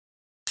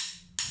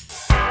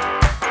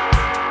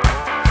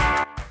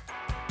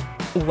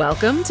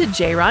Welcome to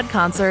J-Rod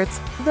Concerts,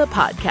 the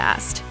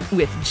podcast,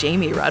 with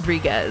Jamie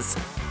Rodriguez.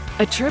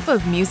 A trip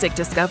of music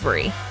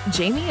discovery,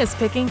 Jamie is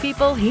picking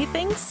people he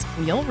thinks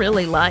you'll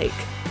really like.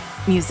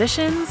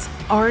 Musicians,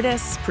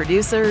 artists,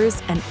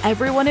 producers, and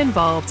everyone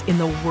involved in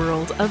the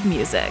world of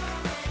music.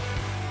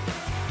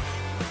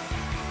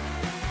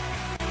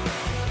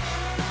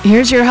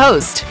 Here's your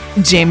host,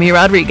 Jamie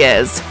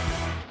Rodriguez.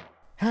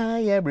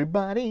 Hi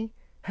everybody,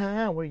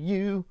 how are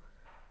you?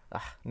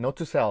 Note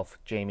to self,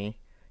 Jamie.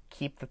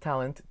 Keep the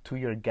talent to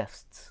your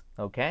guests,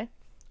 okay?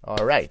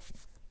 All right.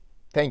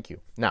 Thank you.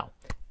 Now,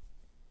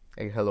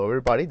 hello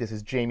everybody. This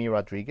is Jamie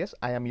Rodriguez.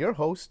 I am your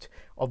host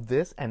of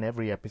this and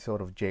every episode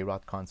of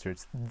J-Rod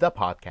Concerts, the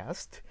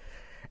podcast.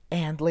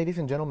 And ladies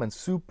and gentlemen,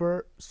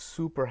 super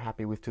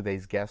happy with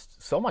today's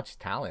guest. So much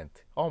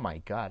talent. Oh my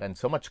God. And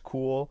so much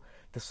cool.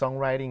 The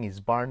songwriting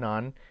is bar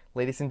none.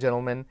 Ladies and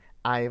gentlemen,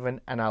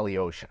 Ivan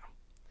Alyosha.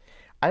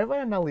 Ivan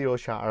and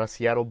Alyosha are a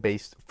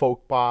Seattle-based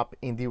folk pop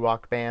indie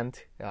rock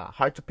band.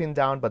 Hard to pin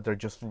down, but they're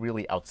just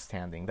really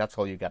outstanding. That's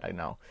all you gotta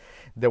know.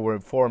 They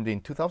were formed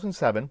in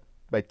 2007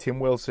 by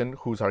Tim Wilson,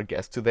 who's our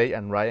guest today,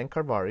 and Ryan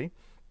Carvari.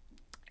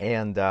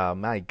 And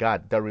my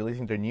God, they're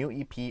releasing their new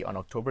EP on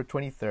October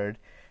 23rd,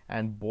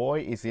 and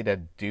boy, is it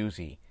a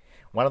doozy.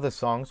 One of the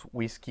songs,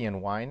 Whiskey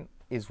and Wine,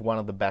 is one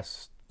of the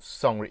best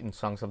songwritten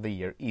songs of the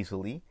year,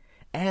 easily.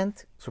 And,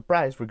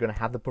 surprise, we're gonna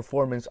have the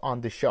performance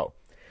on the show.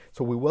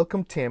 So we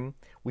welcome Tim.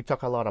 We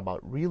talk a lot about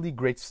really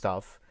great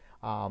stuff.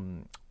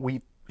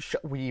 We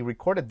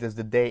recorded this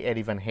the day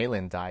Eddie Van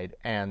Halen died,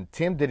 and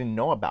Tim didn't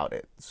know about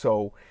it.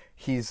 So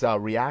his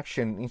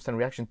instant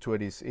reaction to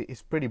it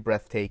is pretty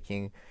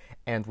breathtaking.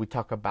 And we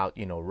talk about,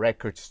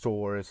 record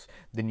stores,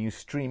 the new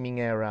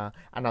streaming era,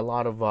 and a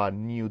lot of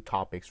new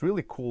topics.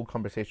 Really cool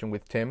conversation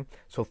with Tim.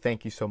 So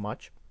thank you so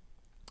much.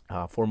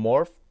 For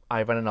more,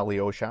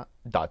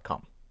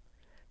 ivanandalyosha.com.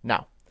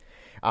 Now,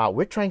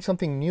 we're trying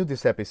something new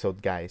this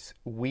episode, guys.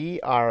 We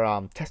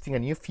are testing a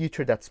new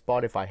feature that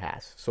Spotify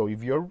has. So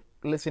if you're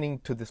listening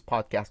to this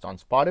podcast on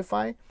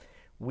Spotify,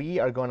 we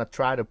are going to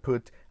try to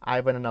put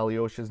Ivan and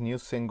Alyosha's new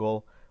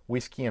single,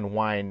 Whiskey and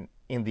Wine,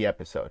 in the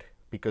episode.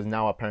 Because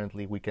now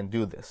apparently we can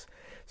do this.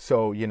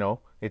 So,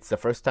 it's the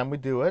first time we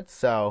do it.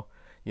 So,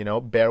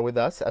 bear with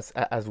us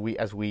as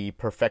we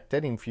perfect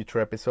it in future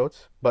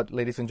episodes. But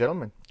ladies and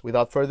gentlemen,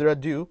 without further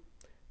ado,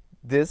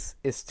 this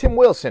is Tim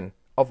Wilson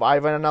of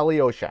Ivan and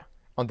Alyosha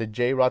on the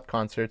J-Rod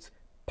Concerts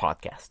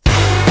podcast.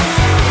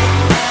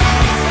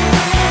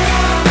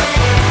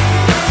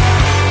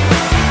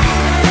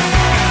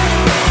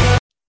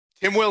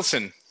 Tim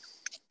Wilson.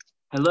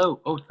 Hello.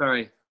 Oh,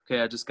 sorry.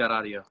 Okay, I just got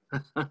audio.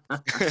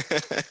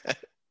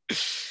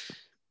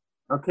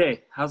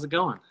 Okay, how's it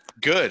going?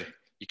 Good.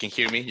 You can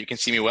hear me? You can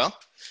see me well?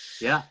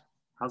 Yeah.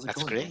 How's it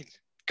That's going? That's great.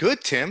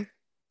 Good, Tim.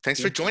 Thanks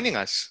for joining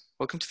us.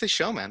 Welcome to the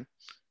show, man.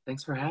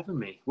 Thanks for having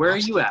me. Where are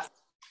you at?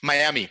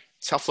 Miami,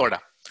 South Florida.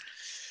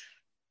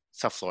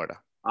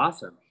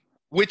 Awesome.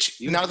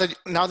 Which now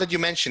that you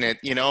mention it,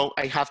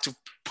 I have to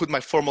put my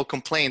formal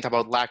complaint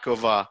about lack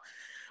of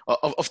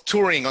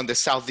touring on the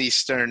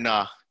southeastern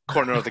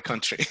corner of the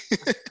country.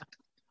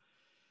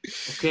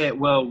 Okay,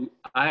 well,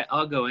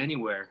 I'll go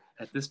anywhere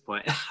at this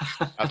point.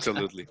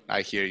 Absolutely,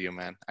 I hear you,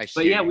 man.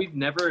 But yeah, we've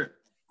never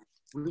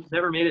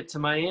made it to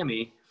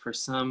Miami for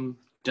some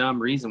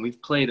dumb reason. We've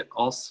played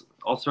all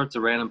sorts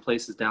of random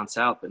places down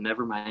south, but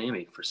never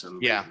Miami for some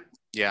reason.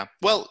 Yeah.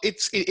 Well,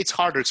 it's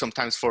harder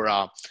sometimes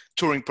for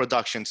touring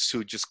productions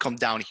to just come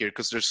down here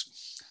because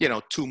there's,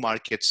 two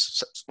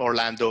markets,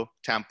 Orlando,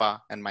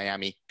 Tampa, and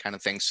Miami kind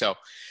of thing. So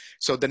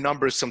the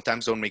numbers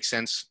sometimes don't make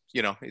sense.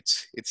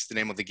 It's the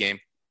name of the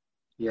game.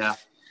 Yeah.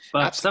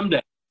 But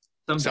someday.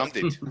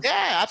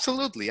 Yeah,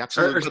 absolutely. Or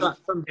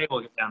someday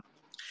we'll get down.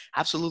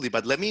 Absolutely.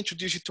 But let me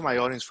introduce you to my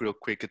audience real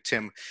quick,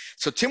 Tim.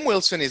 So Tim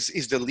Wilson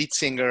is the lead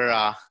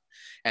singer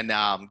and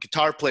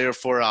guitar player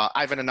for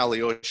Ivan and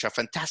Alyosha.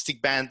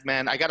 Fantastic band,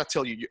 man. I got to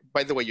tell you,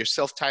 by the way, your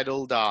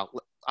self-titled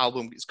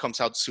album comes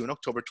out soon,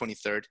 October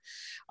 23rd.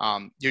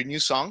 Your new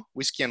song,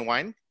 Whiskey and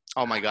Wine.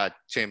 Oh, my God,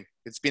 Tim.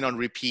 It's been on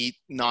repeat,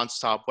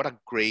 nonstop. What a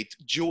great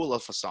jewel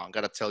of a song,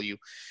 got to tell you.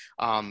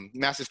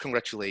 Massive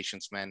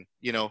congratulations, man.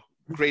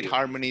 Great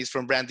harmonies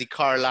from Brandy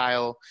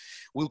Carlisle.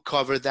 We'll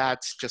cover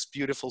that. Just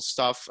beautiful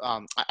stuff.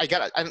 I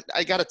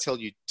gotta tell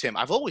you, Tim,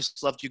 I've always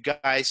loved you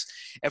guys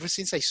ever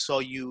since I saw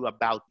you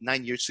about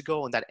 9 years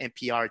ago on that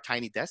NPR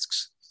Tiny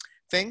Desks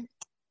thing.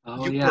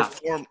 Oh,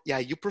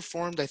 You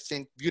performed, I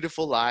think,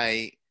 Beautiful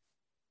Lie,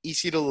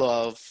 Easy to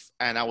Love,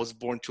 and I Was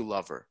Born to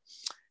Love Her.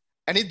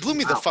 And it blew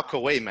me the fuck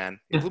away, man.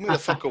 It blew me the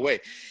fuck away.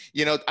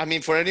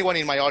 For anyone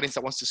in my audience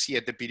that wants to see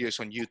it, the videos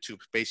on YouTube,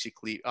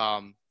 basically.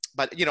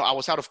 But, I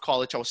was out of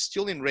college. I was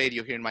still in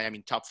radio here in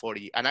Miami, Top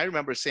 40. And I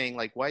remember saying,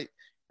 like, why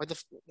the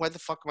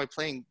fuck am I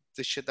playing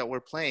the shit that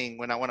we're playing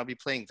when I want to be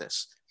playing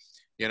this?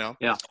 Yeah.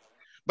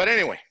 But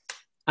anyway,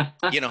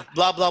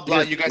 blah, blah,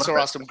 blah. You guys are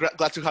awesome.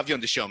 Glad to have you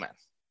on the show, man.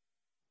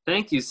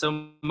 Thank you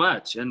so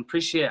much. And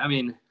appreciate,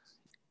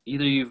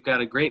 either you've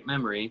got a great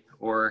memory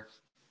or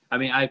I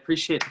mean, I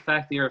appreciate the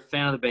fact that you're a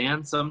fan of the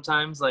band.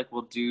 Sometimes, like,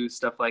 we'll do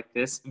stuff like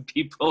this, and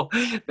people,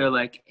 they're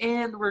like,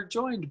 and we're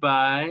joined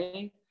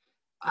by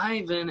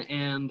Ivan,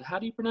 and how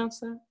do you pronounce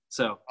that?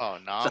 So, Oh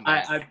no, so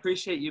man. I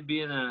appreciate you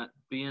being a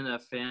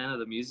fan of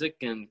the music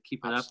and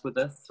keeping up with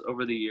us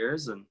over the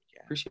years, and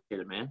appreciate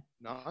it, man.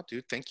 No,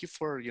 dude, thank you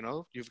for,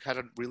 you've had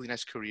a really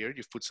nice career.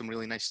 You've put some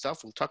really nice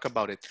stuff. We'll talk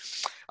about it.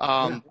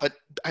 But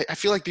I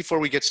feel like before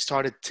we get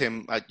started,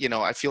 Tim,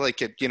 I feel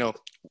like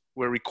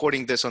we're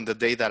recording this on the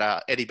day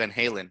that Eddie Van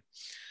Halen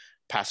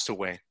passed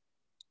away.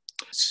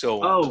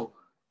 So,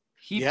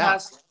 he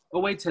passed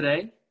away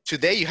today?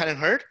 Today, you hadn't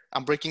heard?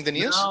 I'm breaking the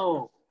news?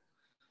 No.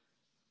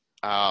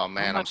 Oh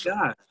man,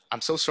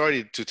 I'm so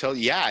sorry to tell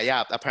you.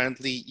 Yeah.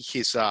 Apparently,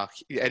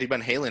 Eddie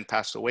Van Halen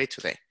passed away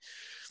today.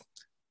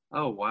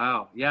 Oh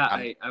wow, yeah.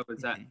 I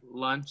was at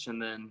lunch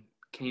and then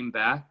came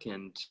back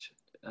and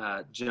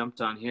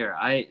jumped on here.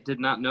 I did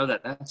not know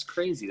that. That's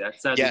crazy.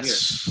 That's sad to hear.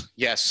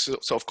 Yes.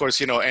 So of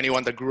course,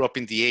 anyone that grew up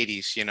in the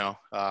 '80s,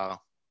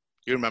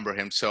 you remember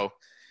him. So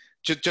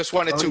just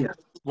wanted to. Yeah.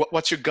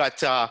 What's your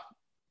gut?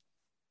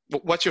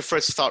 What's your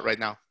first thought right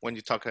now when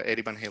you talk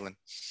Eddie Van Halen?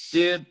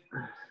 Dude,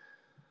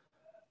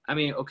 I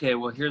mean, okay,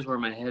 well, here's where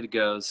my head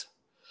goes.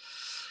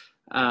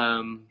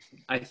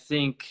 I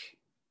think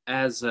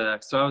so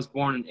I was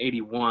born in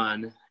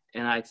 81,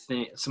 and I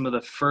think some of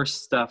the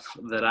first stuff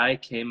that I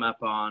came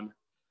up on,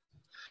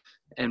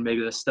 and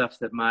maybe the stuff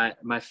that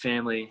my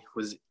family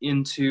was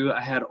into,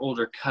 I had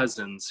older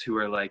cousins who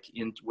were like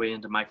way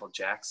into Michael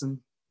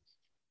Jackson.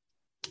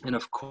 And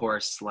of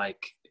course,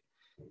 like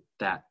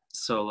that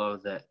solo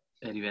that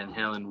Eddie Van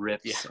Halen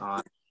rips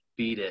on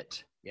Beat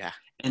It. Yeah.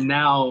 And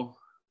now,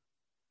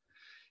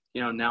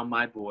 now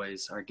my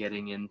boys are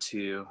getting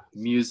into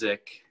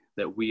music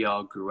that we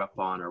all grew up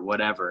on or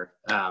whatever.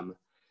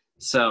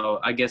 So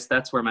I guess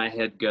that's where my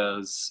head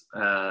goes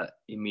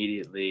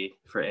immediately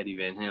for Eddie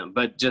Van Halen.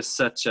 But just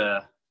such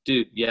a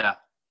dude,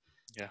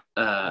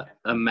 a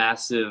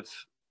massive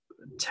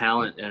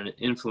talent and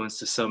influence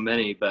to so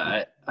many.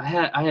 But I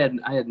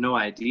had no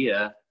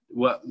idea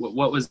what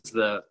was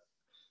the.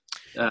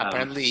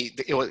 Apparently,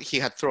 he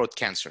had throat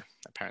cancer.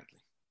 Apparently,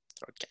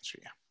 throat cancer.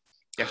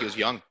 Yeah, he was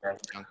young.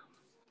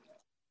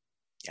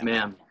 Yeah.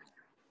 Man.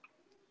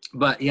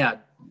 But yeah,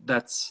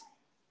 that's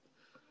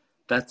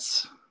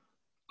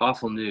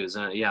awful news.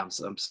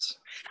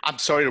 I'm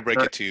sorry to break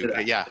it to you.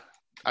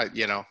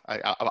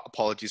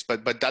 Apologies,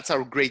 but that's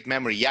a great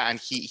memory. Yeah, and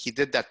he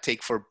did that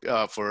take for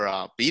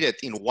Beat It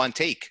in one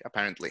take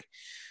apparently,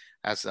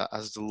 as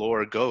the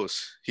lore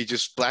goes. He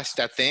just blasted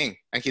that thing,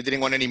 and he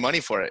didn't want any money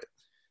for it.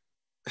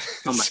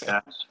 Oh my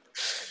gosh!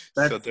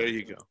 So there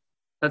you go.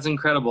 That's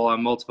incredible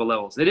on multiple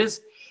levels. It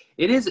is.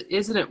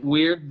 Isn't it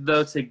weird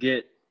though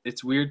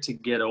it's weird to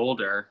get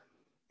older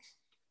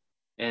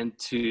and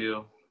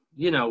to,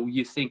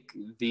 you think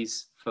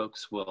these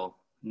folks will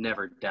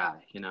never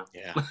die,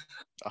 Yeah.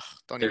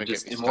 Don't even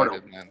just get me immortal.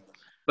 Started, man.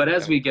 But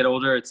as we get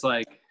older, it's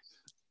like,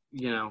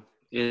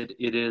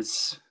 it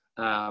is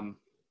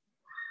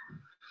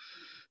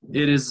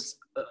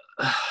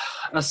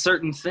a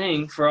certain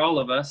thing for all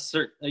of us.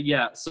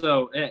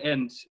 So,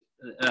 and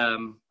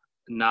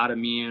not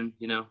immune,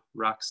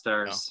 rock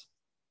stars. No.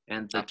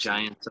 And the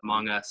Absolutely. Giants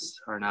among us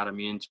are not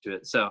immune to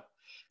it. So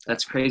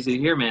that's crazy to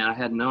hear, man. I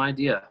had no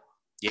idea.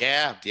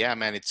 Yeah,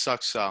 man, it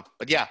sucks.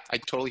 But yeah, I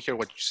totally hear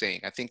what you're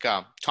saying. I think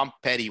Tom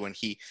Petty,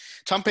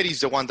 Tom Petty's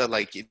the one that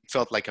like it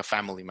felt like a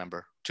family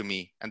member to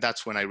me, and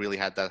that's when I really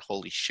had that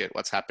holy shit,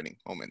 what's happening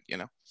moment,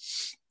 Yeah.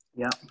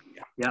 Yeah.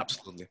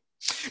 Absolutely.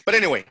 But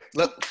anyway,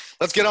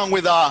 let's get on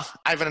with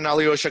Ivan and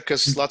Alyosha,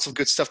 because lots of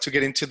good stuff to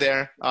get into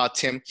there.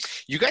 Tim,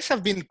 you guys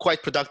have been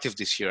quite productive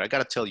this year. I got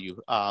to tell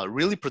you,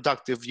 really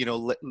productive.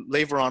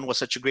 Later On was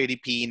such a great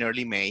EP in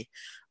early May.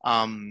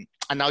 And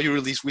now you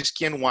release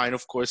Whiskey and Wine,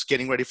 of course,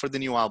 getting ready for the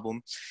new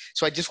album.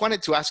 So I just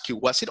wanted to ask you,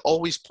 was it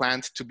always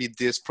planned to be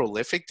this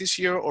prolific this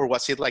year, or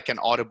was it like an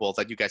audible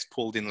that you guys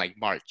pulled in like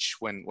March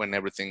when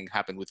everything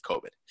happened with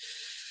COVID?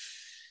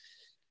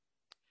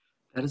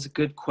 That is a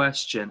good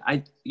question.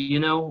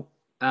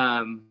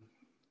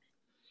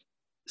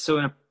 So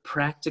in a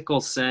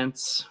practical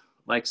sense,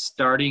 like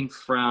starting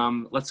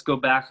from, let's go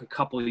back a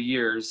couple of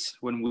years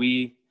when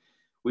we've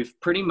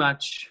pretty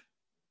much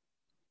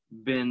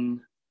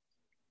been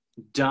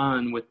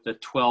done with the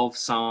 12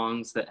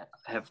 songs that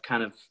have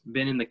kind of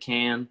been in the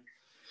can.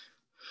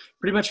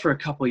 Pretty much for a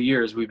couple of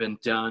years, we've been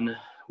done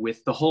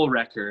with the whole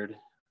record,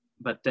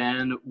 but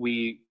then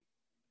we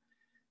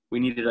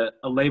needed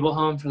a label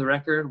home for the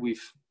record.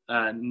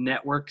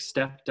 Network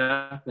stepped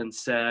up and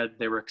said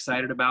they were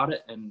excited about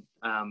it, and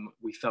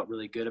we felt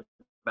really good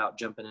about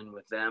jumping in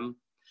with them.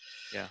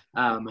 Yeah.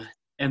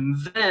 And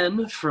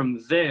then from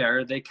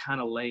there, they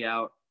kind of lay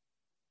out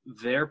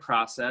their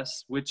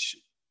process, which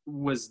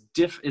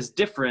is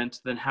different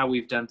than how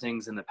we've done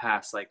things in the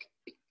past. Like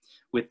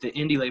with the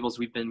indie labels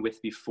we've been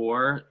with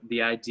before,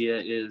 the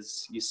idea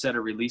is you set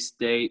a release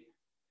date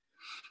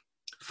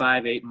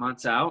 5-8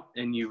 months out,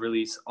 and you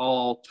release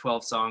all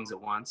 12 songs at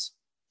once.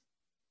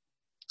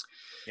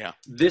 Yeah.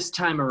 This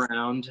time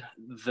around,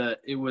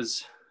 it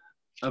was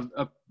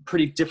a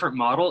pretty different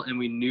model, and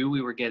we knew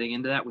we were getting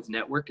into that with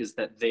network, is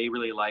that they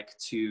really like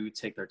to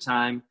take their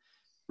time,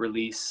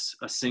 release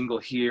a single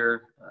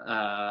here,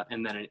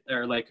 and then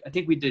or like I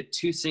think we did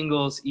 2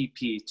 singles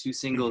EP, 2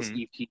 singles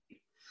EP,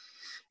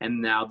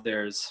 and now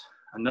there's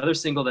another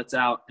single that's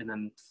out, and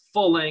then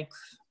full length,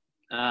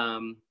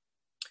 and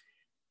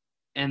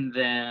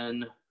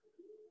then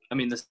I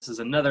mean, this is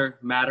another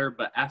matter,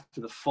 but after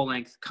the full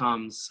length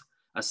comes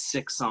a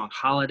 6-song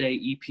holiday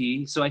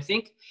EP. So I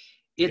think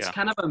it's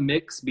kind of a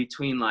mix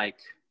between like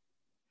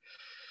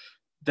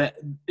that.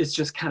 It's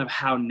just kind of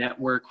how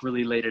network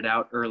really laid it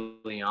out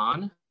early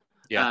on.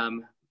 Yeah.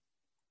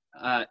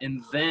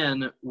 And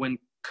then when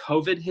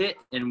COVID hit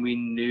and we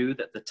knew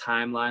that the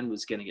timeline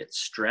was going to get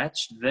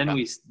stretched, then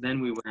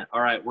we went,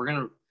 all right, we're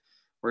going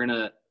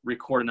to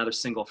record another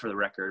single for the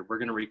record. We're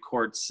going to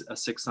record a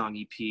 6-song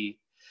EP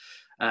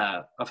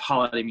of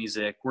holiday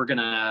music. We're going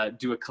to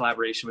do a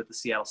collaboration with the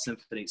Seattle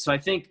Symphony. So I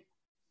think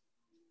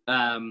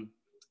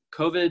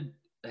COVID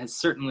has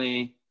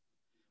certainly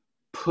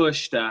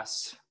pushed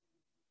us.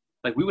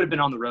 Like, we would have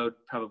been on the road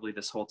probably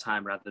this whole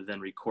time rather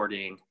than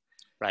recording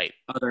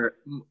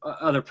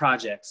other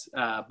projects.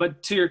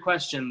 But to your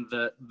question,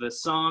 the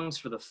songs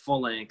for the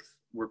full length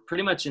were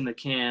pretty much in the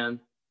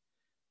can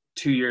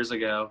 2 years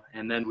ago.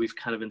 And then we've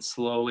kind of been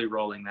slowly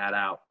rolling that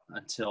out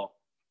until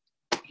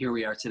here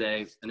we are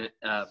today. And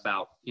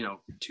about,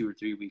 2 or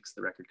 3 weeks,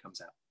 the record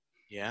comes out.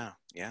 Yeah.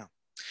 Yeah.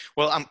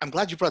 Well, I'm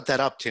glad you brought that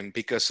up, Tim,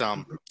 because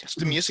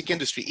the music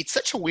industry, it's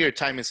such a weird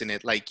time, isn't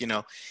it? Like,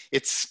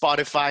 it's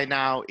Spotify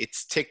now,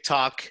 it's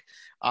TikTok.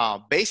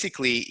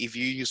 Basically, if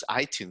you use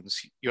iTunes,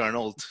 you're an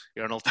old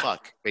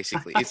fuck.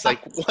 Basically, it's like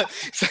what?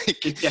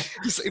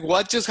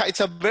 It's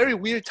a very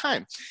weird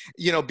time,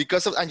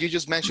 because of, and you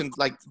just mentioned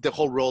like the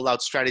whole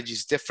rollout strategy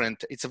is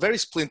different. It's a very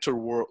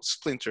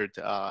splintered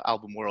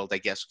album world, I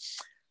guess.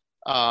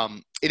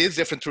 It is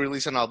different to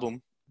release an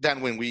album than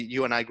when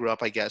you and I grew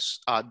up, I guess.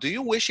 Do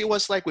you wish it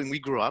was like when we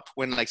grew up,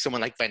 when like someone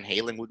like Van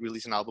Halen would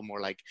release an album, or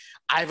like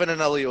Ivan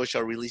and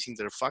Alyosha releasing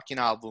their fucking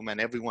album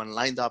and everyone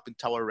lined up in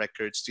Tower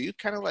Records? Do you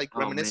kind of like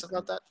reminisce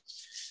about that?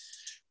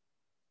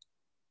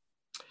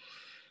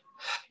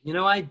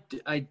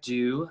 I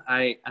do.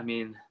 I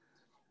mean,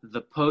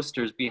 the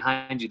posters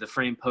behind you, the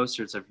frame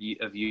posters of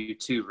you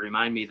two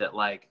remind me that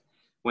like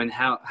when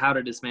How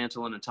to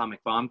Dismantle an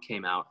Atomic Bomb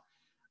came out,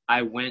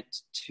 I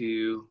went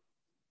to,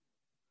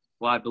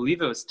 well, I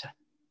believe it was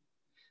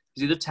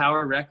either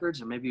Tower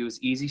Records or maybe it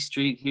was Easy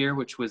Street here,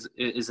 which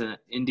is an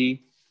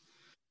indie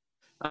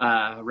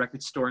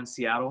record store in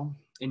Seattle.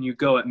 And you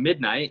go at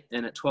midnight,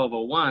 and at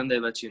 12:01 they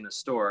let you in the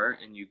store,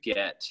 and you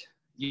get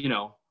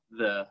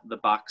the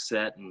box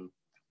set, and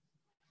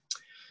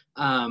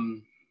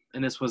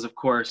this was, of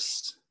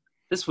course,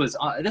 this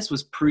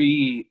was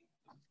pre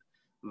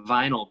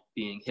vinyl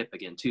being hip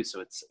again too.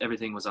 So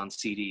everything was on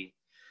CD.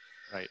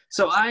 Right.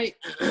 So I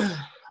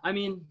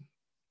mean,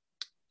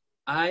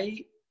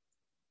 I'm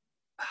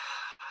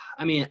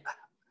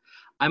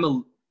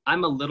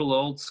a little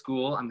old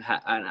school. And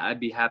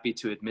I'd be happy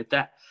to admit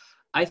that.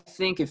 I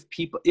think if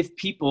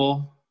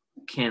people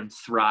can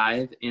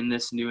thrive in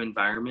this new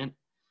environment,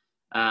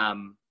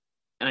 and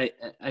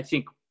I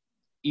think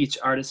each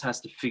artist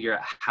has to figure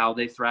out how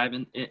they thrive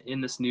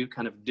in this new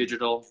kind of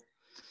digital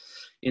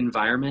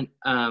environment.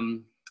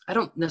 I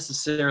don't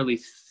necessarily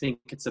think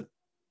it's a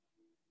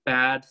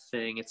bad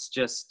thing. It's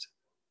just,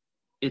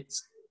 it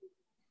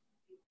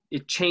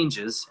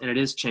changes, and it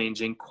is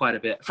changing quite a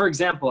bit. For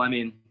example, I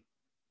mean,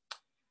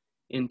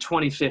 in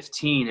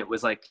 2015, it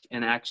was like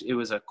it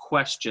was a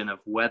question of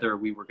whether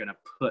we were going to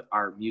put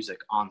our music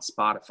on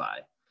Spotify,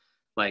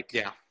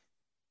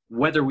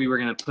 whether we were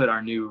going to put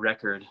our new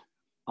record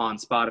on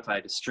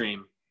Spotify to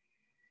stream.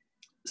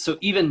 So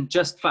even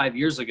just 5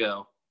 years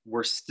ago,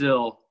 we're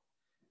still,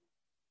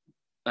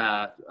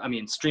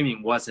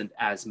 streaming wasn't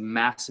as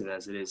massive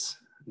as it is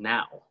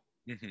now.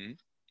 Mm-hmm.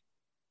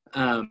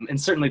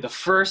 And certainly the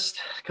first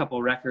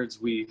couple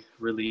records we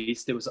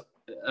released, it was,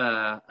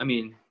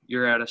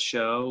 you're at a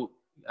show,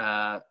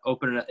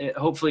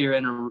 hopefully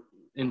you're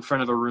in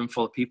front of a room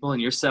full of people,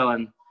 and you're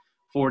selling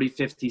 40,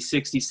 50,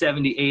 60,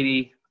 70,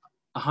 80,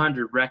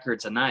 100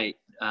 records a night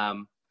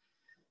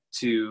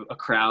to a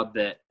crowd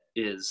that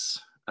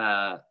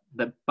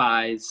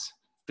buys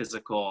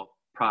physical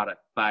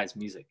product, buys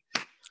music.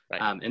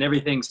 Right. And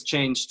everything's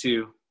changed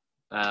to,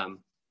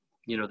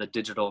 the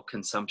digital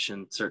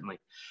consumption, certainly.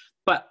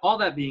 But all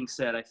that being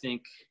said, I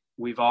think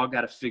we've all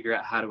got to figure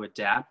out how to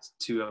adapt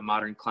to a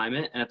modern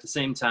climate. And at the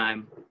same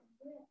time,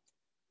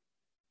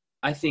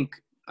 I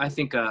think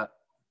a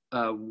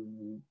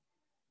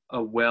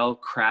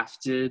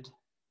well-crafted,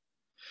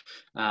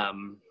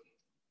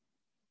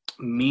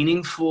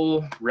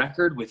 meaningful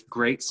record with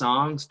great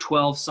songs,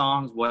 12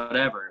 songs,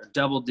 whatever, a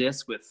double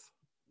disc with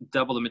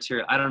double the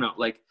material. I don't know.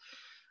 Like,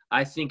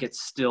 I think it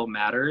still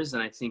matters.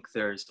 And I think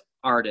there's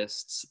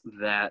artists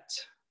that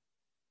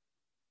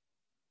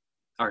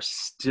are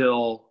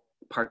still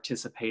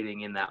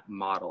participating in that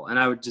model. And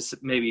I would just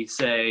maybe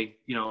say,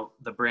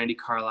 the Brandi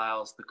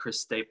Carlisles, the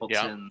Chris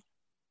Stapleton,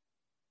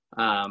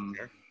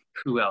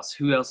 Who else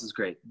is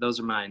great? Those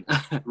are mine.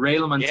 Ray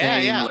Yeah,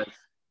 LaMontagne. yeah. Like,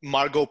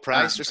 Margot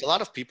Price. There's a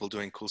lot of people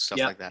doing cool stuff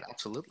yeah. like that.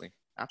 Absolutely.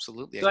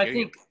 Absolutely. I So I hear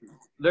you. think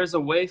there's a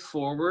way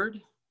forward,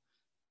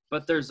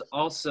 but there's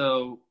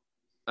also,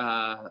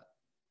 there's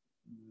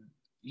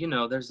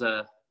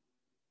a,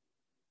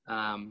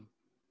 and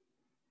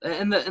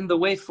the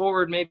way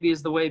forward maybe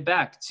is the way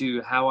back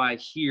to how I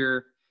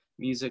hear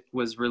music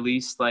was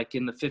released, like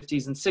in the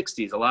 50s and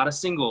 60s. A lot of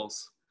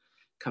singles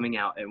coming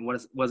out, and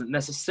wasn't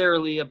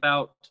necessarily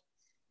about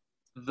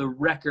the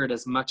record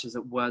as much as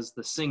it was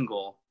the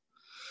single.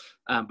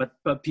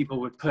 But people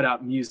would put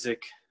out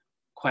music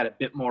quite a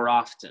bit more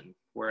often.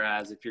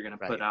 Whereas if you're going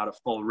to put out a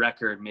full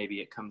record,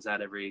 maybe it comes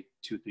out every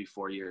 2, 3,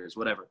 4 years,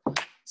 whatever.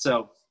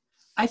 So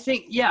I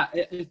think, yeah,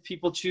 if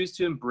people choose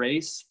to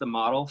embrace the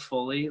model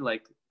fully,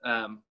 like,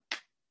 I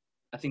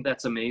think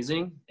that's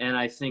amazing. And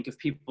I think if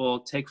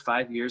people take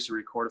 5 years to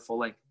record a full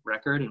length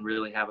record and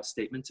really have a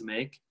statement to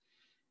make,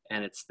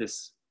 and it's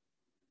this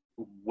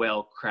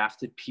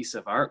well-crafted piece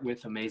of art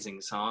with amazing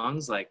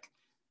songs, like,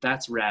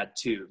 that's rad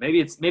too. Maybe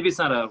it's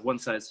not a one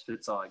size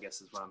fits all, I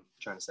guess is what I'm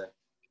trying to say.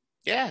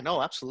 Yeah,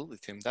 no, absolutely,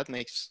 Tim. That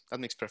makes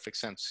perfect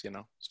sense.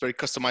 It's very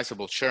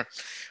customizable. Sure.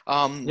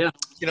 Yeah.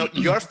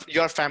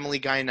 You're a family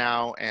guy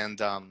now,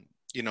 and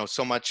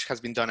so much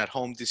has been done at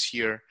home this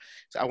year.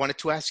 So I wanted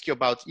to ask you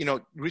about,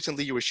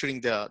 recently you were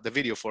shooting the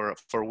video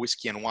for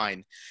Whiskey and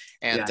Wine,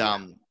 and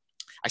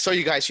I saw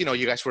you guys.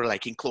 You guys were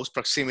like in close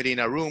proximity in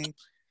a room,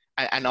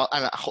 and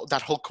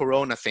that whole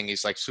Corona thing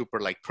is like super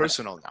like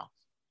personal now.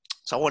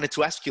 So I wanted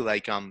to ask you,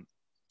 like,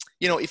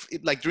 if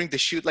like during the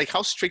shoot, like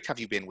how strict have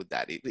you been with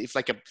that? If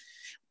like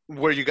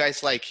were you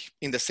guys like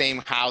in the same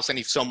house, and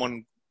if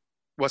someone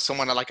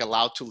like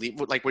allowed to leave,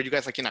 like were you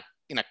guys like in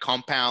a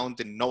compound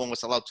and no one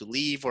was allowed to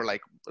leave, or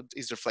like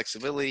is there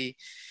flexibility?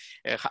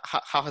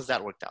 How has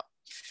that worked out?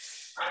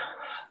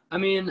 I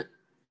mean,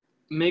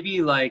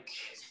 maybe like,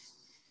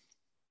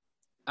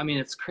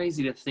 it's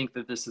crazy to think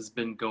that this has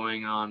been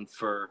going on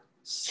for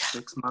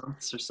 6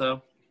 months or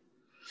so.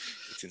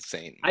 It's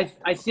insane.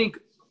 I think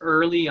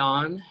early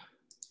on,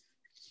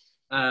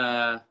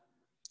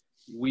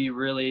 we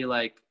really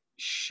like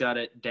shut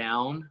it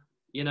down.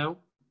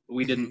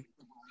 We didn't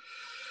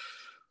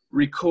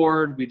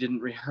record, we didn't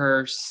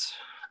rehearse,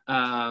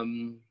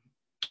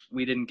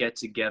 we didn't get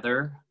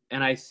together.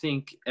 And I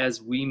think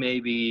as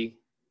the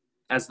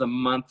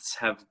months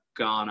have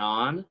gone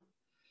on,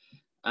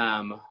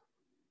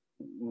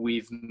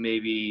 we've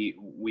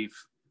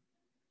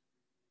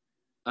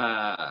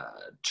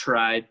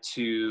tried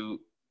to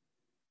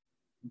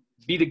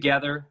be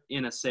together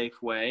in a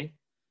safe way,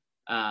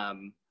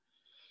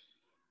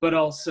 but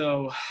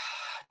also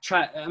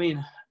try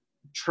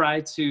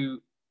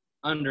to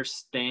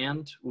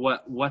understand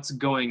what's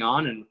going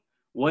on and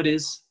what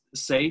is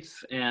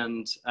safe.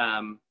 And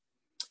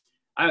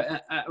I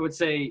would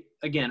say,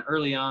 again,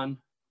 early on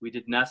we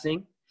did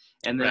nothing,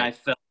 and then I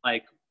felt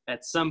like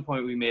at some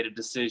point we made a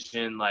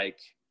decision, like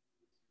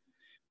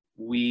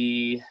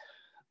the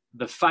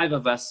 5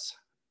 of us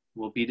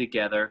will be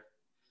together.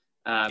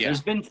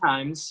 There's been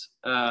times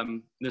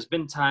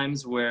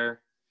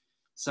where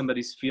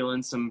somebody's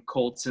feeling some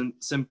cold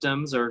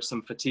symptoms or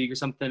some fatigue or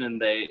something,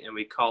 and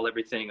we call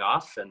everything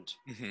off, and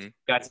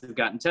guys have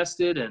gotten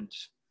tested and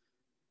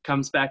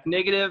comes back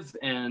negative,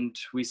 and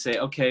we say,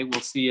 okay,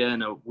 we'll see you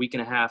in a week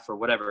and a half or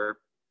whatever.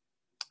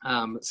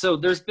 So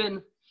there's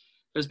been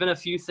a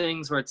few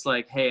things where it's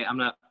like, hey, I'm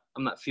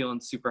not feeling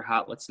super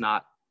hot, let's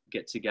not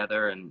get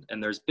together. And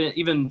there's been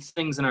even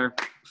things in our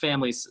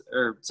families,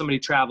 or somebody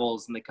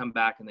travels and they come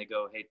back and they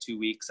go, hey, 2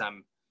 weeks,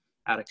 I'm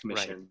out of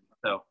commission.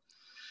 So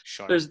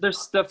sure. There's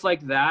stuff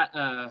like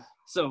that.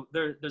 So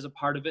there's a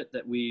part of it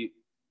that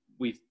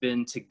we've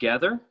been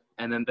together,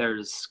 and then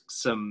there's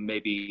some,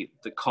 maybe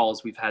the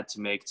calls we've had to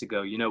make to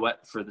go, you know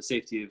what, for the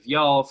safety of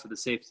y'all, for the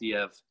safety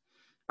of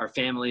our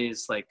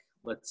families, like,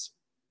 let's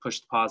push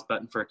the pause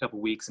button for a couple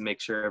weeks and make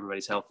sure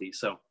everybody's healthy.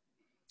 So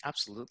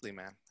absolutely,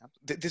 man.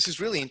 This is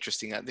really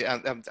interesting.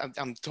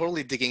 I'm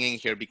totally digging in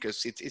here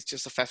because it's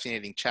just a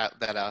fascinating chat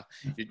that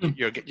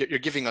you're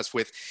giving us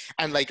with.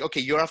 And like,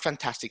 okay, you're a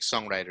fantastic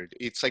songwriter.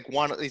 It's like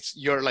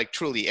you're like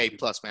truly A+,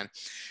 man.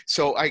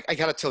 So I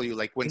gotta tell you,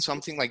 like, when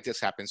something like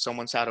this happens,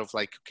 someone's out of,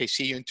 like, okay,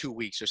 see you in 2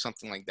 weeks or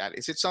something like that.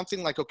 Is it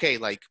something like, okay,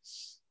 like,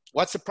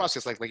 what's the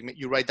process like? Like,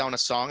 you write down a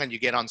song and you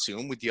get on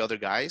Zoom with the other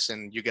guys,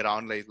 and you get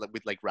on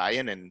with like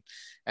Ryan and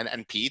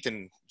Pete,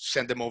 and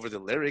send them over the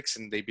lyrics,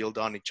 and they build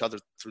on each other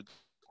through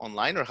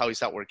online, or how is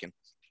that working?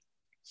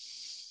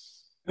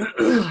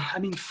 I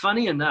mean,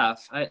 funny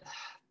enough,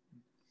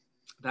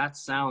 that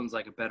sounds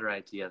like a better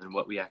idea than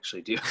what we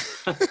actually do.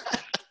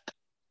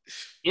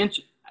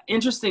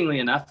 Interestingly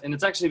enough, and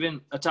it's actually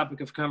been a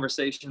topic of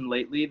conversation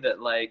lately,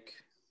 that like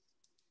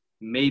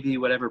maybe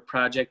whatever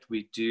project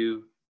we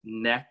do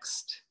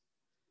next,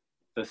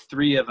 the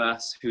 3 of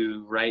us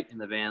who write in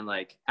the band,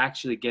 like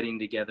actually getting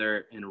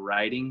together and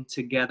writing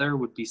together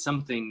would be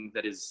something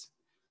that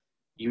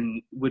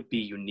would be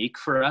unique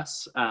for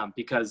us.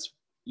 Because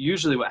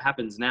usually what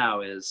happens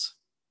now is,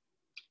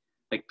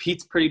 like,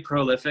 Pete's pretty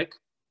prolific.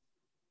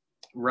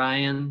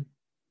 Ryan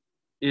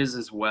is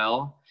as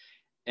well.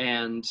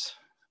 And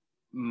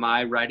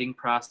my writing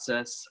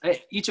process,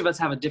 each of us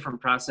have a different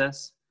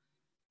process.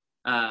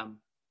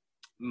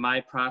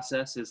 My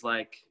process is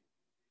like,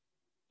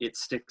 it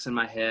sticks in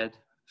my head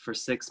for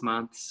 6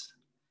 months,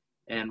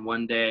 and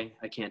one day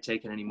I can't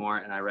take it anymore,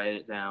 and I write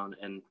it down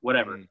and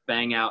whatever,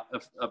 bang out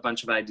a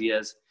bunch of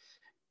ideas.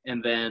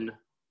 And then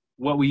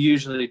what we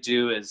usually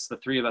do is the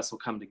three of us will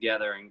come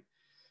together and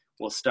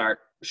we'll start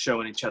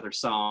showing each other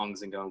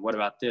songs and going, what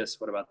about this?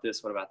 What about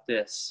this? What about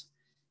this?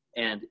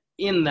 And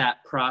in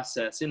that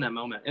process, in that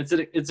moment,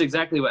 it's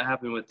exactly what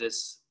happened with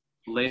this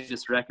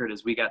latest record.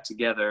 Is we got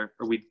together,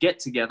 or we'd get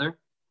together,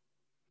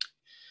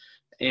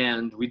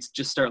 and we'd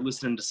just start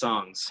listening to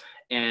songs.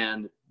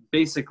 And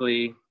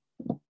basically,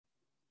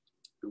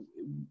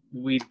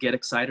 we'd get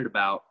excited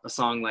about a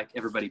song like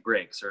Everybody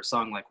Breaks, or a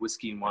song like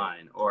Whiskey and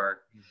Wine,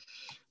 or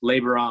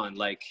Labor On.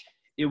 Like,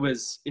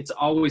 it's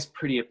always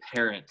pretty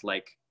apparent,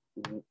 like,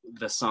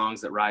 the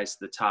songs that rise to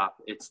the top,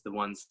 it's the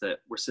ones that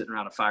we're sitting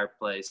around a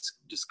fireplace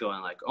just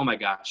going like, oh my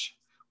gosh,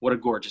 what a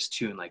gorgeous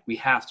tune. Like, we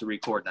have to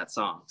record that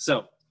song.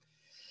 So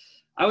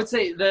I would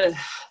say the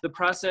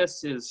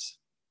process is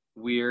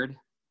weird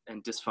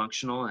and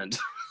dysfunctional, and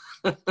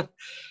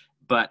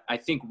but I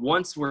think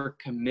once we're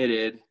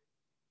committed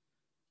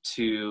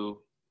to,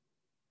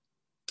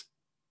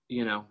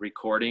 you know,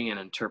 recording and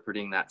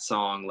interpreting that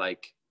song,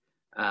 like,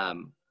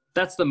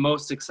 that's the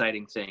most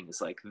exciting thing, is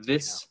like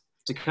this,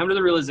 to come to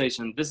the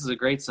realization, this is a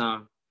great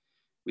song,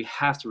 we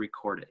have to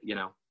record it, you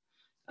know.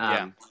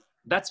 And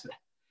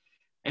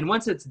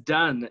once it's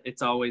done,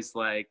 it's always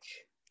like,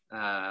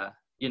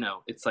 you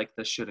know, it's like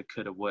the shoulda,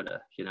 coulda,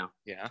 woulda, you know.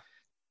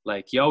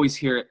 Like, you always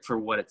hear it for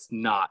what it's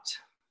not.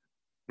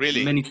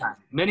 Really?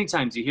 Many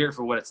times you hear it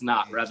for what it's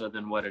not rather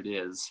than what it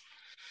is.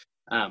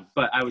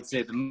 But I would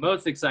say the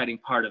most exciting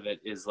part of it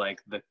is like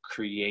the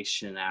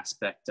creation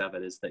aspect of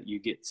it, is that you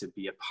get to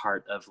be a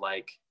part of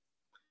like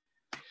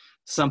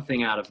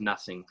something out of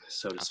nothing,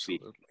 so to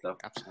speak. So.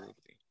 Absolutely.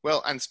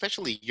 Well, and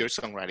especially your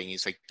songwriting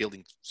is like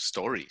building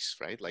stories,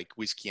 right? Like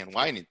Whiskey and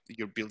Wine,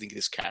 you're building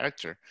this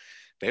character,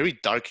 very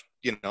dark,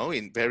 you know,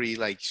 in very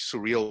like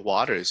surreal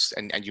waters,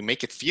 and you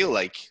make it feel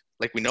like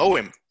we know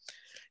him.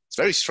 It's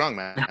very strong,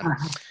 man.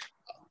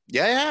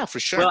 Yeah, for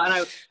sure. Well,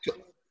 and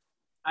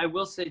I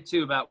will say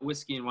too about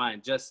Whiskey and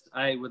Wine,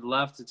 I would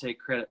love to take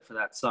credit for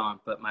that song,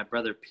 but my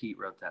brother Pete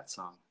wrote that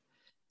song.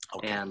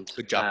 Okay. And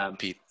good job,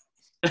 Pete.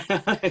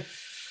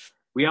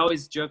 We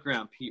always joke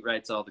around, Pete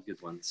writes all the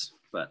good ones,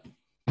 but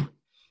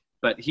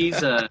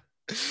he's a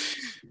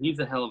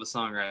hell of a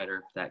songwriter,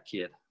 that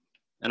kid.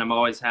 And I'm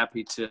always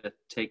happy to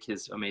take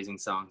his amazing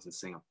songs and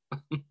sing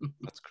them.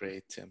 That's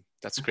great, Tim.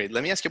 That's great.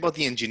 Let me ask you about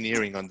the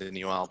engineering on the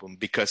new album,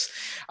 because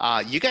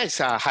you guys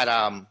had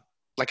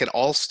like an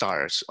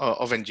all-stars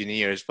of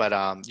engineers, but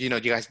you know,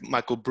 you guys,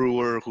 Michael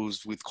Brewer,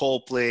 who's with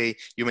Coldplay,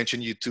 you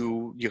mentioned you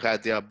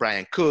had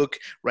Brian Cook,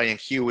 Ryan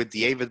Hewitt,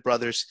 the Avett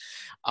Brothers.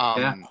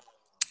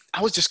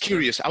 I was just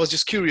curious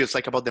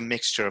like about the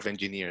mixture of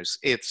engineers.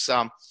 It's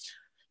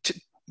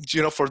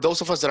you know, for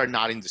those of us that are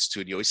not in the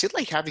studio, is it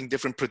like having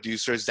different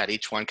producers that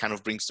each one kind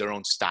of brings their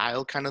own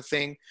style kind of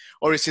thing,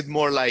 or is it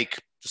more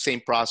like the same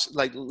process?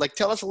 Like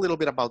tell us a little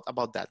bit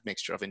about that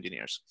mixture of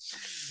engineers.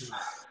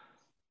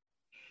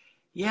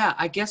 Yeah,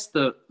 I guess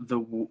the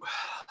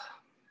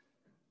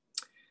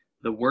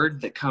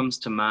word that comes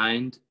to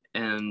mind,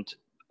 and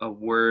a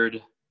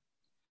word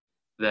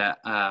that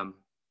our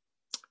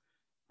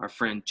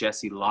friend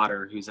Jesse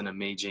Lauder, who's an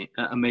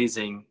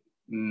amazing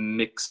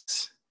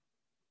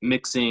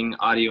mixing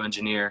audio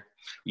engineer,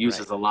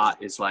 uses a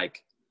lot, is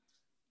like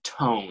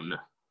tone.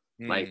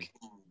 Like,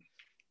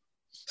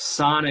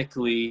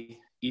 sonically,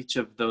 each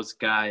of those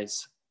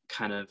guys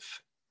kind of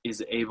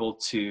is able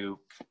to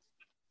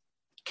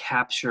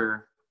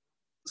capture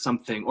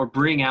something or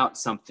bring out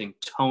something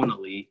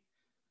tonally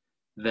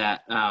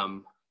that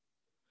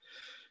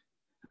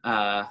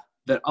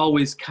that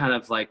always kind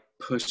of like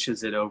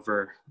pushes it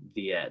over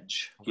the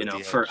edge, you know,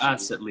 for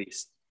us at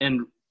least.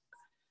 And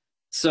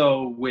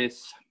so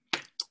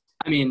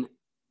I mean,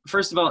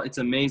 first of all, it's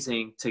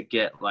amazing to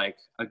get like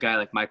a guy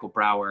like Michael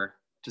Brower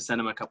to send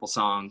him a couple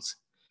songs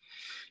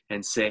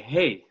and say,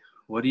 hey,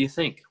 what do you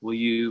think? Would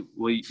you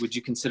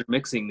consider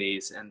mixing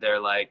these? And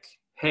they're like,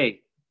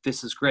 hey,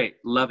 this is great.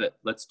 Love it.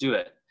 Let's do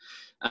it.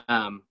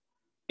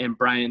 And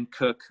Brian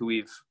Cook, who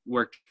we've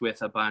worked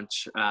with a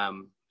bunch,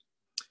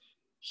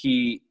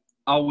 he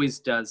always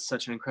does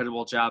such an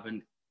incredible job.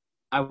 And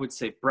I would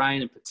say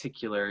Brian in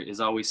particular is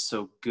always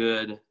so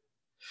good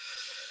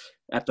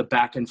at the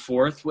back and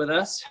forth with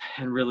us,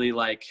 and really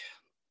like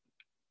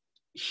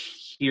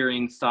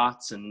hearing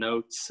thoughts and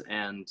notes.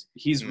 And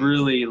he's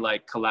really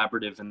like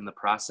collaborative in the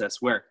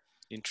process, where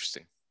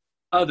interesting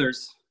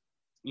others,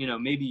 you know,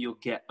 maybe you'll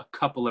get a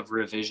couple of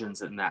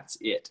revisions and that's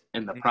it.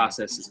 And the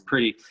process is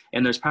pretty,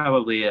 and there's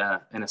probably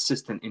an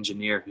assistant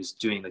engineer who's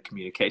doing the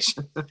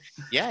communication.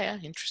 Yeah.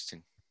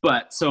 Interesting.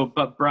 But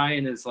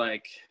Brian is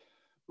like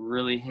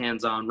really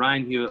hands-on.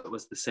 Ryan Hewitt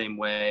was the same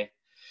way.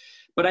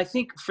 But I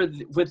think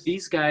with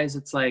these guys,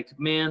 it's like,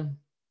 man,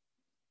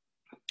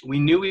 we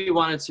knew we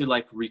wanted to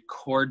like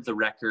record the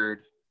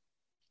record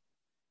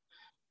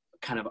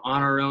kind of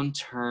on our own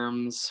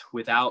terms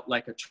without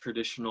like a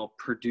traditional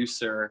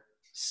producer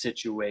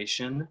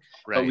situation.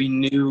 Right. But we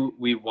knew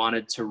we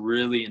wanted to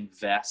really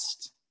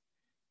invest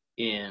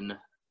in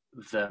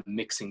the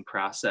mixing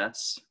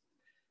process.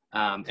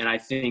 And I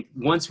think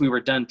once we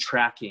were done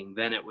tracking,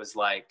 then it was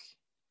like,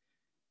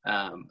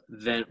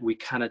 then we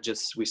kind of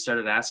we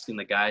started asking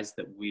the guys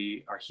that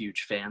we are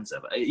huge fans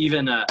of.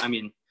 Even, I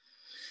mean,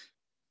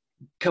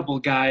 a couple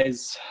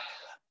guys,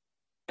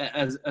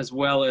 as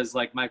well as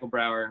like Michael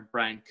Brower,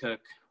 Brian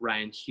Cook,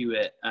 Ryan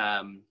Hewitt,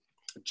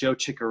 Joe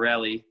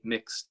Ciccarelli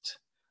mixed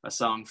a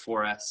song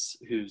for us,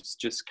 who's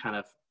just kind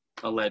of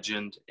a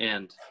legend,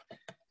 and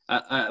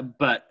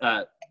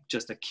but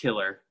just a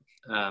killer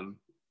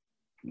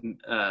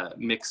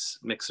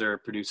mixer,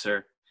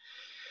 producer.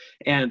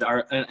 And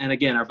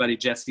again, our buddy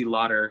Jesse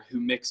Lauder, who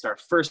mixed our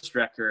first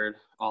record,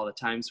 All the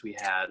Times We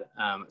Had.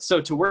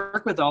 So to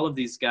work with all of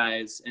these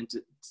guys and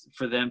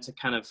for them to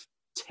kind of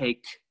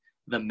take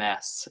the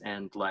mess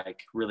and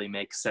like really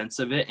make sense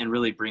of it and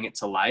really bring it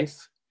to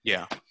life.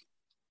 Yeah.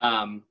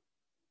 And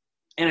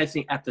I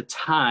think at the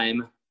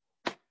time,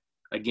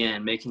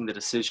 again, making the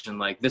decision,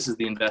 like, this is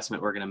the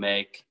investment we're going to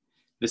make.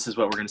 This is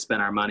what we're going to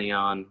spend our money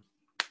on.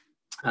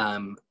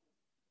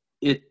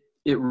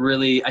 It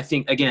really, I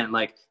think, again,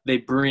 like, they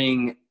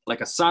bring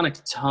like a sonic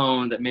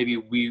tone that maybe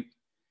we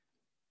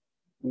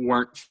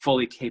weren't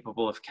fully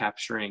capable of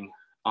capturing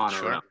on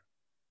our own,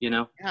 you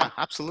know? Yeah,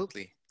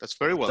 absolutely. That's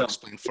very well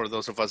explained for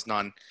those of us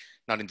not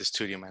in the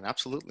studio, man.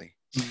 Absolutely.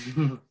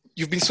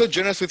 You've been so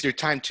generous with your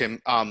time,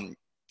 Tim.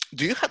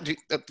 Do you have,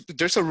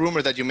 there's a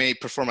rumor that you may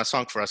perform a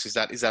song for us. Is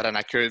that an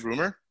accurate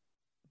rumor?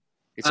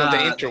 It's on the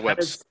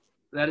interwebs.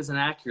 That is an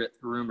accurate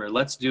rumor.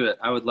 Let's do it.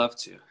 I would love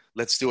to.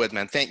 Let's do it,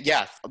 man.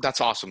 Yeah,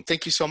 that's awesome.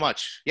 Thank you so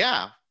much.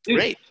 Yeah,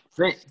 dude,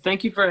 great.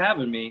 Thank you for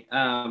having me.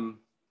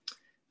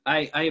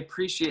 I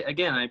appreciate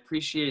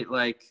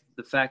like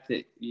the fact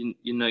that you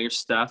know your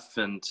stuff,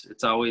 and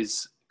it's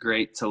always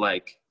great to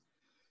like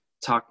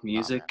talk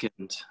music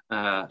and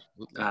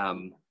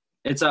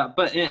it's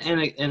but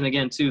and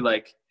again too,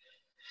 like,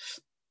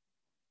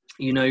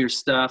 you know your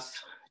stuff,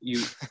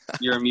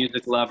 you're a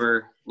music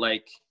lover,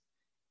 like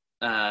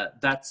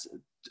that's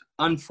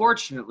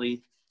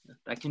unfortunately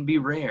that can be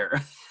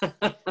rare.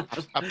 I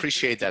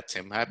appreciate that,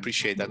 Tim. I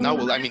appreciate that. No,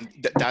 well, I mean,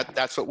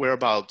 that's what we're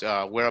about.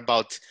 We're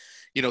about,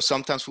 you know,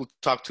 sometimes we'll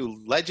talk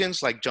to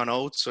legends like John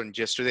Oates, and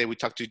yesterday we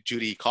talked to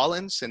Judy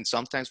Collins, and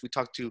sometimes we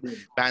talk to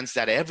bands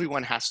that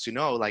everyone has to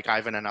know, like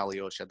Ivan and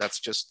Alyosha.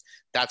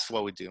 That's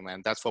what we do,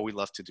 man. That's what we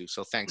love to do.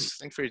 So thanks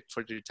for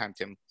your time,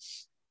 Tim.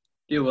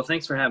 Dude, well,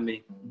 thanks for having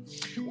me.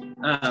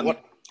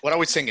 What are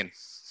we singing?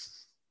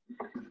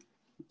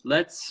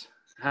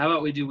 How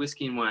about we do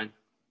Whiskey and Wine?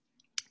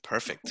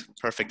 Perfect.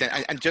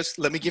 And just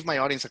let me give my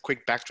audience a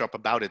quick backdrop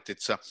about it.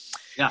 It's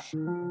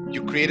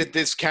you created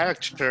this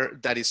character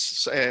that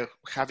is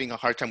having a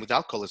hard time with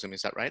alcoholism.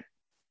 Is that right?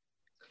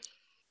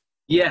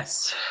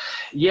 Yes.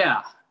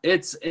 Yeah.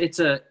 It's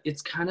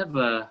kind of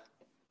a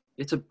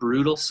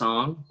brutal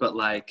song, but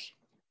like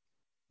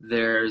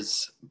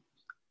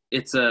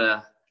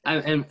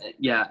and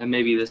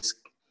maybe this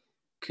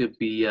could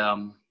be,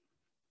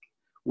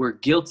 we're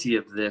guilty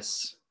of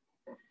this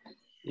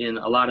in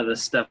a lot of the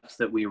stuff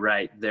that we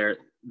write. There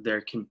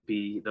can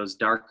be those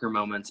darker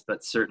moments,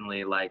 but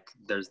certainly like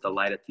there's the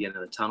light at the end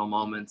of the tunnel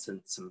moments and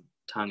some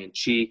tongue in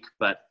cheek.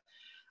 But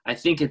I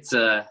think it's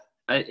a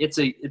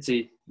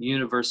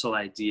universal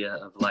idea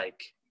of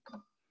like,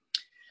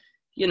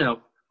 you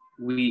know,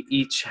 we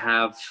each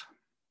have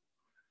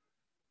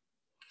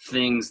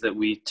things that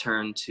we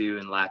turn to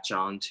and latch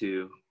on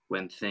to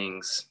when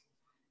things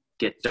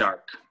get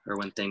dark or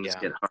when things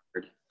get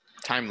hard.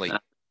 Timely.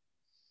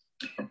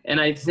 And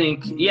I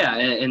think,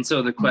 and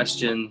so the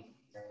question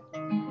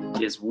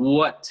is,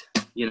 what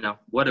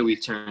do we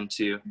turn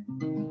to?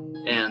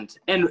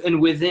 And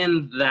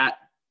within that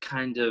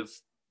kind of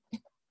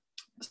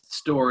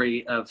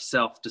story of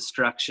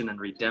self-destruction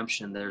and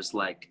redemption, there's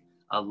like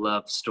a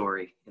love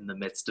story in the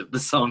midst of the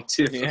song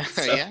too. Yeah,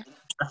 so. Yeah.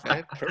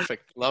 Okay,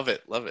 perfect. Love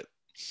it.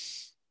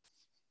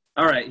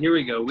 All right, here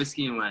we go.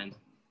 Whiskey and Wine.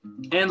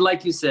 And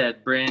like you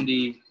said,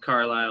 Brandy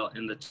Carlisle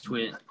and the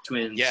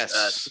twins,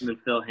 yes, Tim and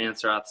Phil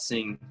Hansroth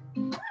sing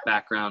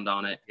background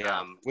on it.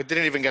 Yeah. We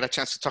didn't even get a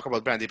chance to talk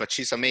about Brandy, but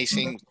she's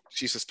amazing.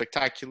 She's a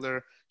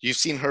spectacular. You've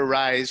seen her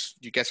rise.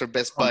 You guys are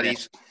best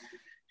buddies.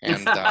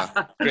 And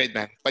great,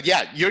 man. But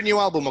yeah, your new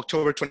album,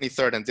 October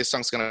 23rd, and this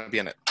song's going to be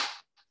in it.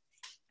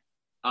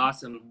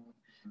 Awesome.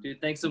 Dude,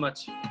 thanks so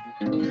much.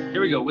 Here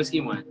we go, Whiskey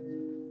and Wine.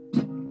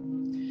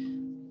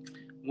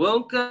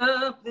 Woke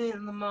up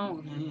in the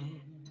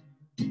morning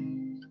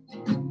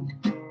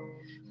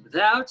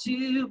without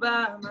you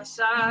by my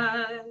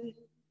side,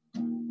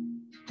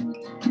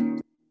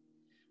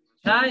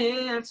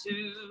 trying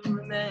to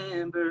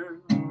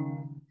remember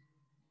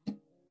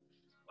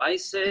why you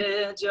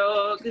said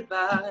your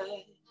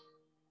goodbye.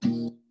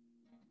 And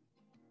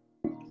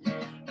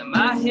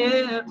my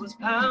head was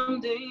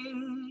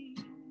pounding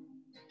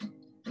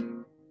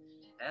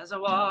as I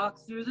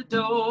walk through the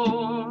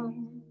door.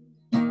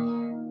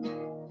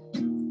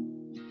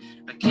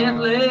 I can't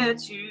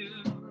let you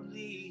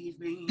leave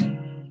me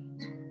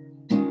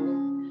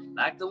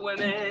like the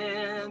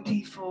women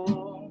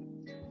before.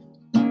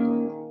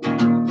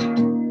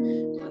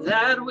 But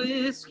that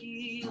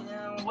whiskey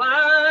and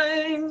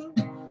wine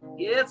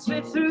gets me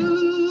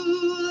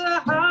through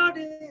the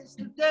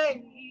hardest of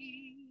days.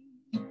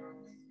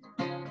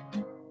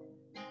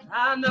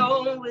 I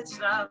know it's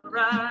not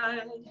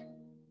right.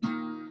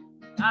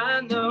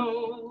 I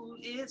know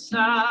it's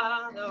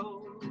not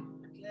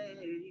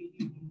okay.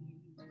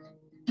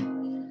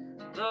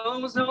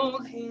 Those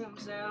old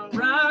hymns and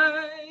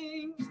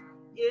rhymes,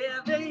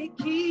 yeah, they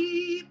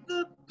keep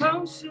the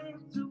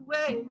potions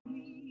away.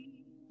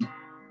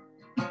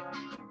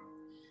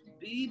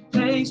 Be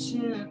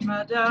patient,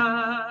 my darling,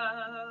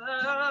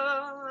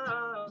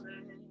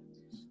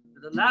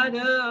 for the light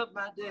of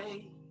my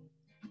day.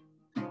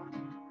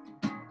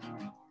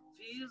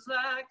 Feels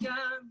like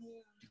I'm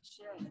in the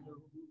shadow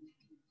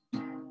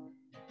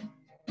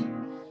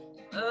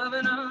of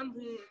an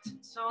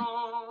unwritten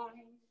song,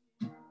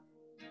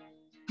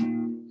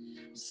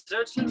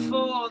 searching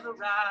for the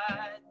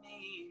right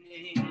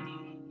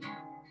meaning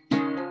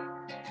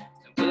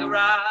and where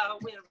I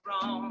went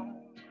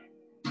wrong.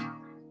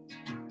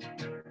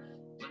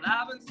 Well,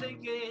 I've been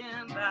thinking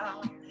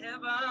about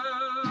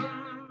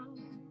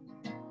heaven,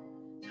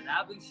 and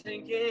I've been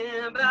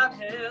thinking about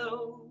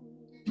hell.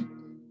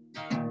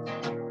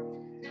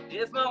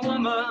 If my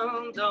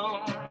woman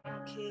don't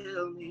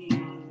kill me,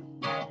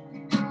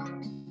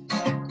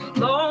 the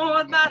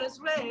Lord might as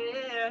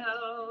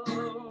well.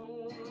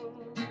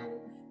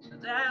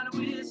 That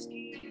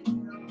whiskey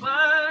and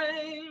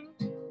wine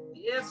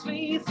gets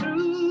me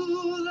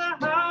through the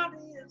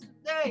hardest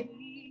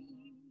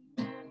days.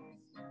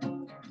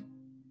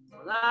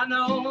 Well, I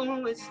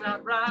know it's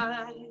not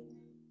right.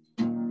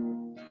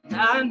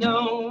 I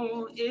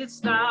know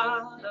it's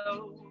not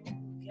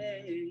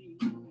okay.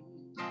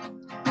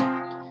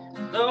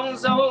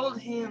 Those old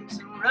hymns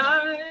and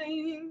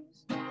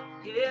rhymes,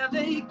 yeah,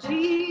 they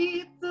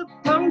keep the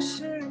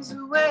potions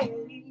away.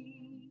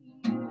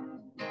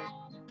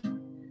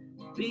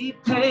 Be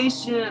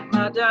patient,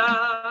 my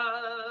darling,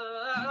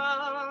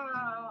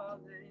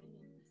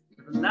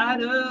 for the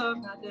light of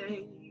my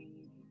day.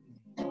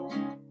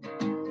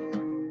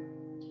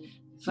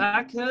 If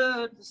I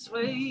could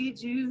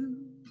persuade you,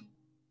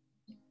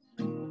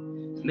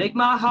 make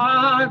my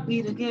heart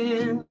beat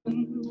again,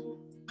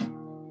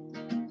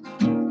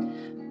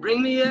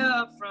 bring me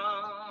up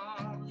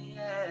from the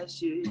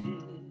ashes,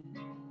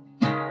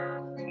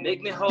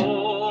 make me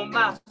whole,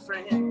 my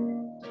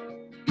friend.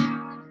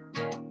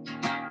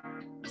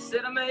 I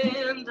said a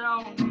man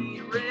don't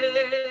need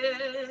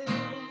rest,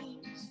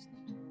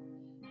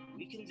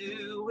 we can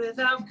do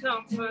without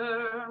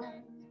comfort.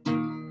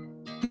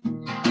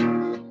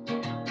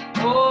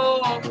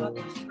 Oh, but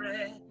the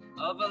threat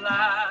of a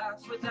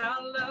life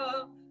without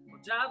love will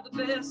drive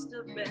the best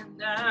of men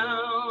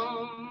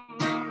down.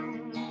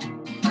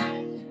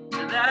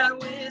 That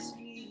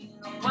whiskey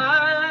and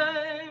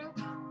wine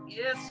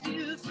gets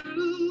you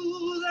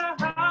through the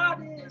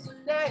hardest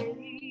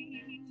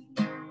days.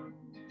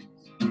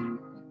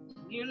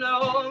 You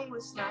know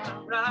it's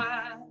not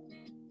right.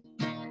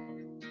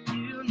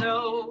 You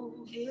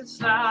know it's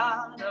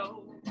not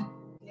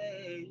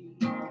okay.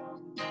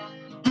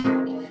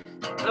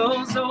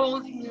 Those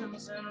old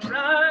hymns and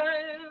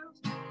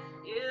rhymes,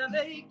 yeah,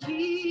 they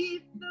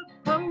keep the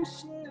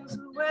potions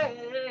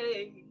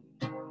away.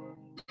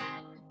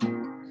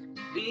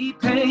 Be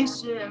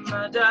patient,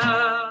 my darling,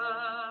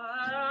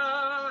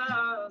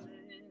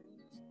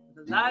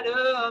 the light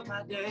of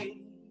my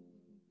day.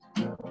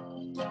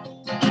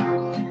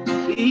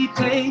 Be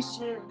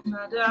patient,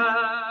 my darling,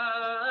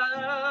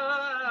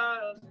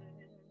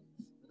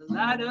 the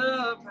light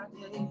of my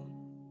day.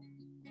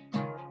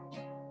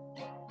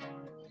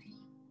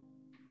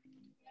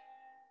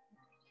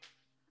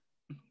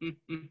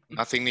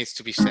 Nothing needs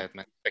to be said,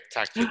 man.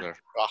 Spectacular.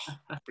 Oh,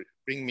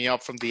 bring me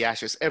up from the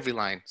ashes. Every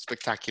line.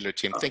 Spectacular,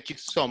 Tim. Thank you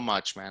so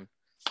much, man.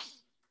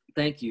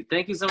 Thank you.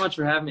 Thank you so much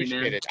for having me, man.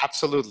 Appreciate it.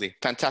 Absolutely.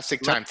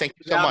 Fantastic time. Thank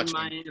you so much.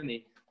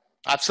 Miami.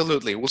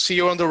 Absolutely. We'll see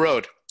you on the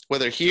road,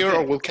 whether here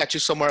or we'll catch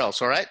you somewhere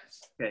else. All right?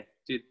 Okay,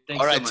 dude.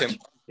 Thanks all right, so much.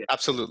 Tim. Yeah.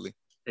 Absolutely.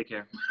 Take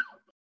care.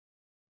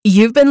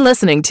 You've been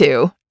listening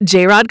to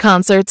J-Rod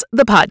Concerts,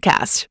 the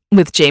podcast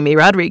with Jamie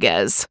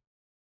Rodriguez.